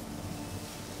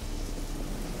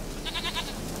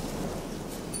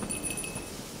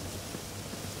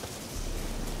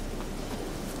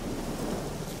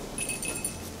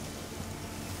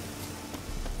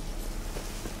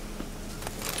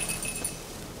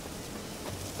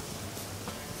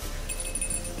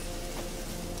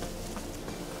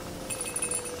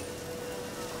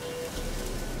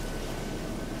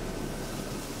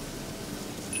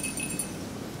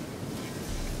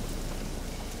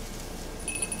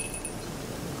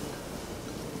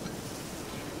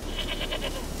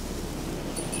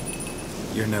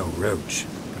 You're no roach,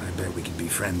 but I bet we could be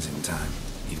friends in time.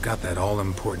 You've got that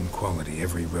all-important quality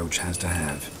every roach has to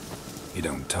have. You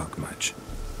don't talk much.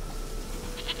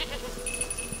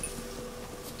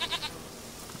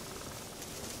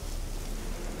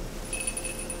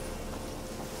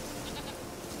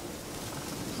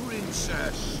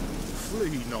 Princess,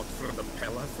 flee not from the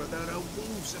pillar, for there are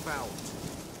wolves about.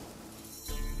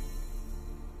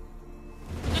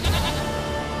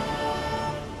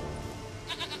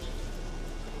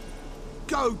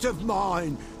 Goat of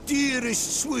mine,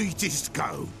 dearest, sweetest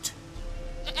goat.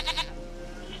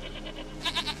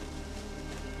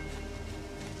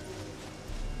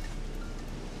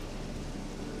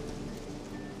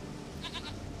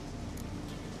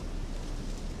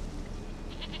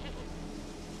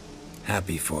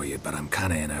 Happy for you, but I'm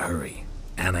kinda in a hurry.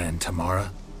 Anna and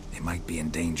Tamara, they might be in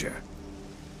danger.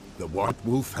 The White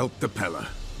Wolf helped the Peller,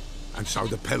 and so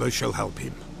the Peller shall help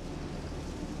him.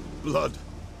 Blood.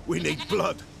 We need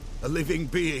blood. A living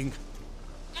being.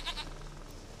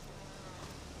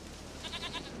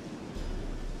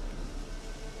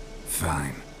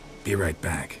 Fine. Be right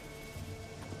back.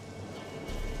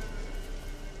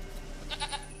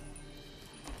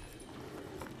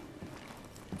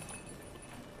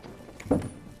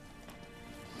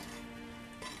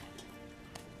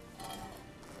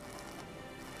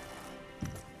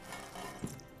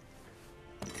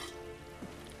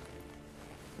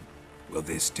 Will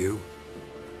this do?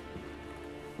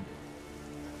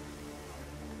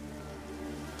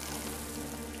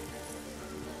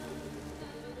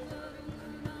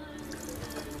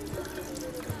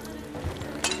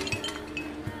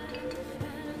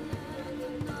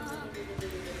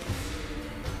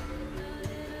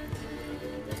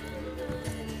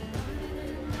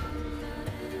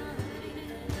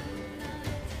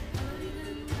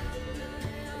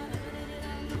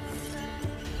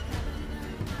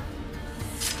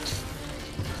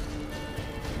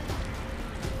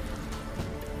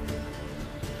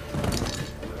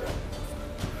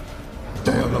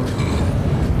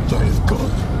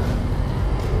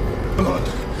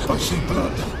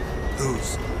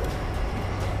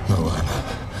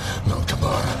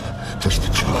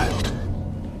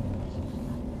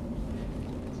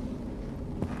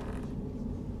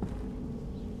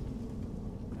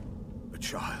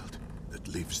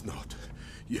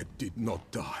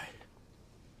 not die.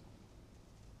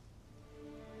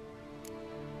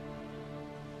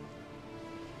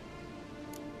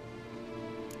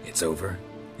 It's over?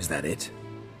 Is that it?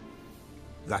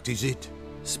 That is it.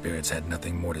 Spirits had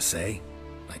nothing more to say?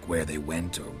 Like where they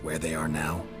went or where they are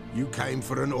now? You came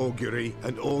for an augury,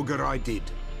 and augur I did.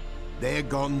 They're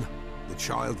gone, the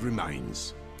child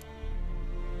remains.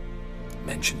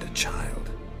 Mentioned a child.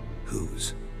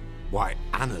 Whose? Why,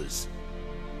 Anna's.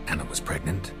 Anna was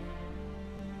pregnant?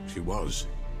 She was,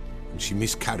 and she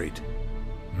miscarried.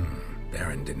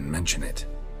 Baron didn't mention it.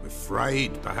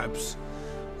 Afraid, perhaps,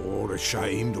 or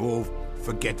ashamed, or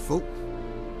forgetful.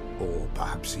 Or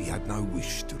perhaps he had no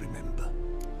wish to remember.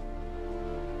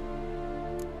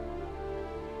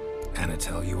 Anna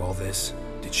tell you all this?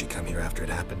 Did she come here after it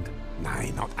happened?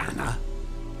 Nay, not Anna.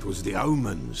 'Twas the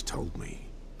omens told me.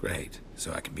 Great,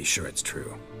 so I can be sure it's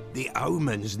true. The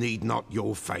omens need not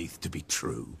your faith to be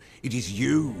true. It is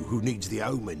you who needs the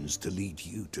omens to lead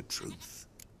you to truth.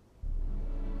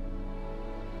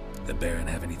 The Baron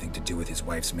have anything to do with his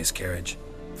wife's miscarriage?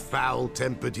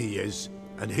 Foul-tempered he is,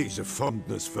 and he's a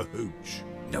fondness for hooch.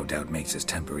 No doubt makes his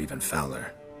temper even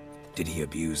fouler. Did he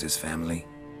abuse his family?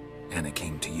 Anna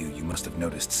came to you, you must have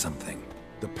noticed something.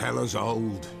 The Pella's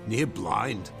old, near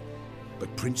blind,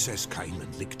 but Princess came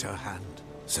and licked her hand.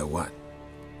 So what?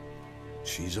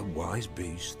 She's a wise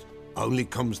beast. Only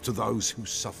comes to those who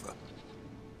suffer.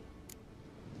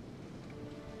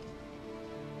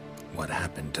 What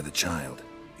happened to the child?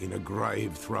 In a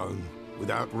grave thrown.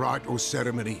 Without rite or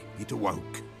ceremony, it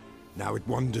awoke. Now it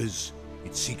wanders.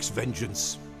 It seeks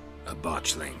vengeance. A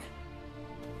botchling.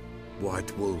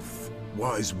 White Wolf.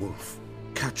 Wise Wolf.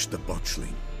 Catch the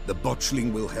botchling. The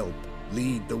botchling will help.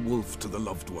 Lead the wolf to the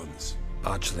loved ones.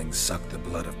 Botchlings suck the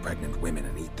blood of pregnant women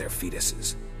and eat their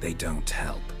fetuses. They don't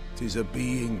help. 'Tis a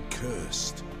being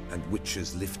cursed, and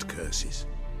witches lift curses.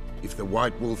 If the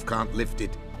White Wolf can't lift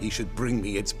it, he should bring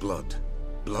me its blood.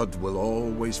 Blood will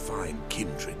always find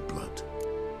kindred blood.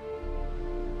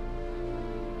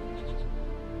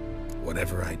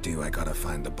 Whatever I do, I gotta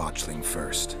find the botchling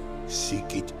first.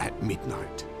 Seek it at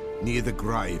midnight, near the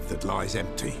grave that lies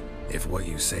empty. If what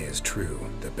you say is true,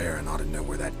 the Baron ought to know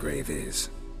where that grave is.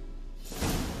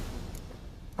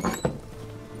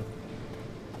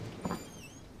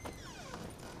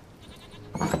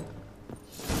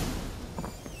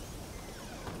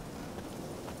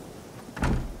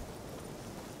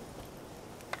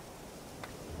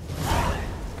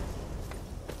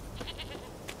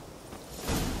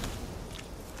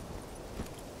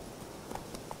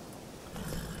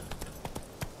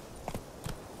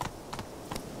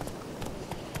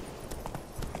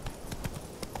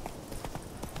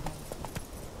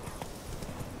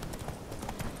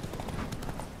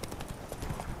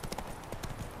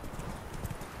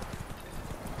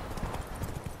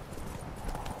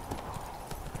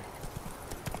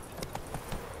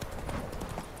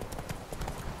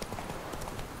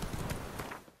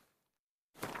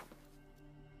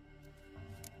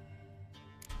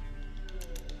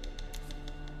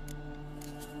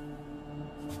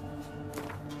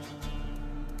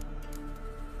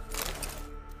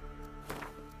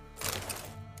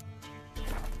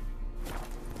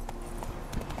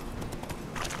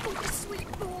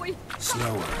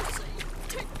 Slower.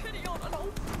 Take pity on an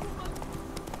old woman.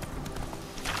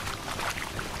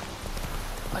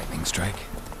 Lightning strike.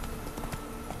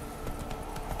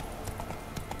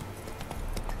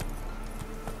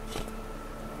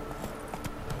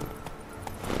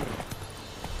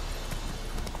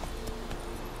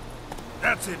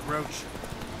 That's it, Roach.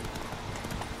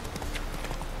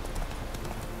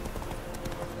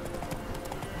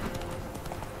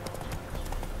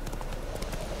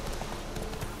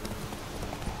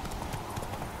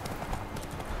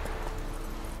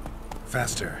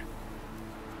 Faster.